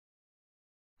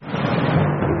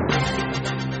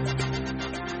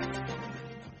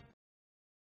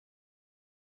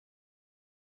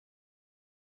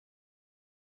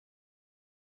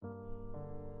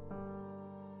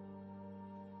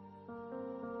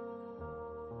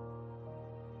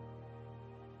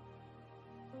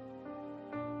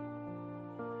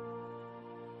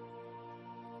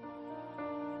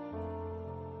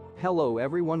Hello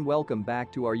everyone, welcome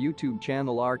back to our YouTube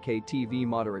channel RKTV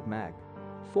Moderate Mag.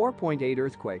 4.8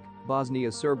 earthquake,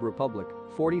 Bosnia Serb Republic,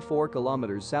 44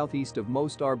 kilometers southeast of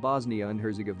Mostar, Bosnia and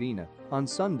Herzegovina. On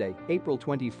Sunday, April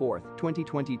 24,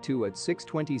 2022 at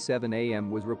 6:27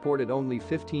 a.m. was reported only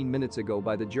 15 minutes ago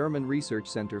by the German Research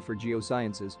Center for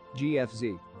Geosciences,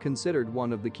 GFZ, considered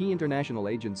one of the key international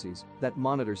agencies that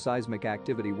monitor seismic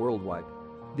activity worldwide.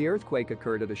 The earthquake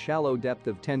occurred at a shallow depth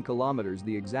of 10 kilometers.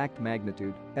 The exact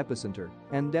magnitude, epicenter,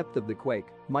 and depth of the quake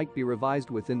might be revised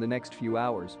within the next few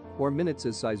hours or minutes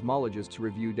as seismologists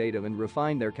review data and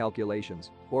refine their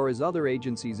calculations, or as other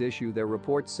agencies issue their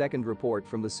reports. Second report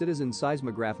from the Citizen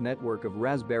Seismograph network of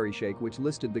Raspberry Shake, which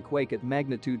listed the quake at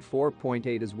magnitude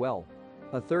 4.8 as well.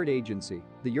 A third agency,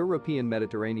 the European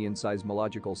Mediterranean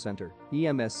Seismological Center,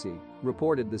 EMSC,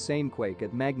 reported the same quake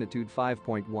at magnitude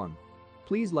 5.1.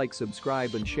 Please like,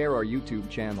 subscribe and share our YouTube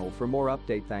channel for more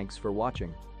update. Thanks for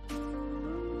watching.